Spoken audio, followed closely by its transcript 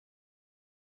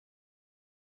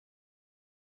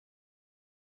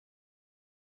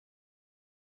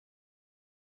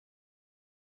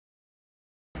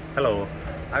Hello,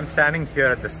 I'm standing here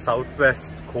at the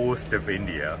southwest coast of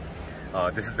India.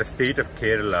 This is the state of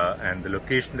Kerala, and the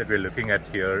location that we're looking at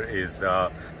here is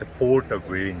the port of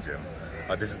Vizhinjam.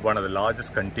 This is one of the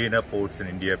largest container ports in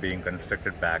India being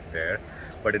constructed back there.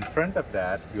 But in front of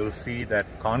that, you'll see that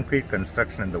concrete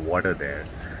construction in the water there.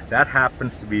 That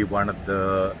happens to be one of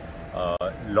the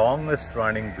longest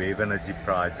running wave energy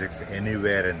projects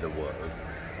anywhere in the world.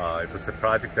 It was a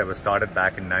project that was started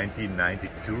back in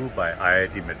 1992 by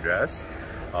IIT Madras,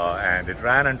 and it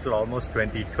ran until almost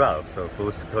 2012, so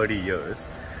close to 30 years.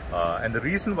 And the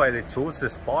reason why they chose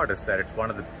this spot is that it's one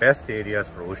of the best areas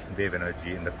for ocean wave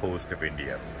energy in the coast of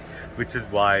India, which is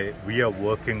why we are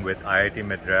working with IIT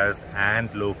Madras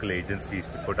and local agencies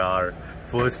to put our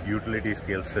first utility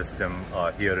scale system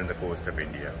here in the coast of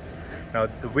India. Now,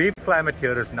 the wave climate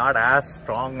here is not as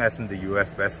strong as in the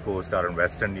US West Coast or in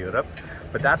Western Europe,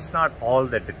 but that's not all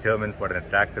that determines what an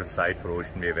attractive site for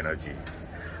ocean wave energy is.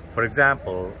 For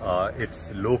example,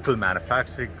 it's local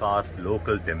manufacturing cost,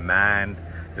 local demand,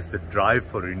 just the drive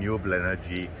for renewable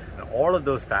energy, and all of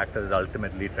those factors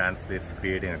ultimately translates to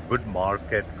creating a good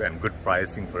market and good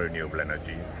pricing for renewable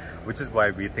energy, which is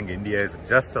why we think India is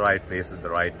just the right place at the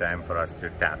right time for us to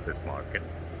tap this market.